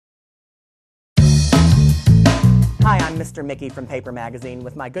Hi, I'm Mr. Mickey from Paper Magazine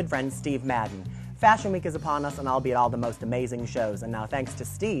with my good friend Steve Madden. Fashion Week is upon us and I'll be at all the most amazing shows, and now thanks to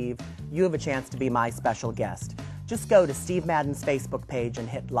Steve, you have a chance to be my special guest. Just go to Steve Madden's Facebook page and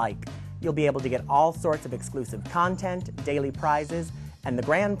hit like. You'll be able to get all sorts of exclusive content, daily prizes, and the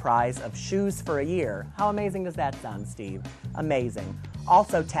grand prize of shoes for a year. How amazing does that sound, Steve? Amazing.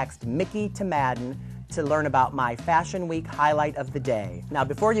 Also text Mickey to Madden to learn about my Fashion Week highlight of the day. Now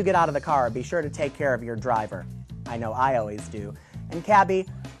before you get out of the car, be sure to take care of your driver. I know I always do. And cabbie,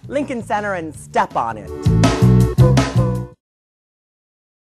 Lincoln Center and step on it.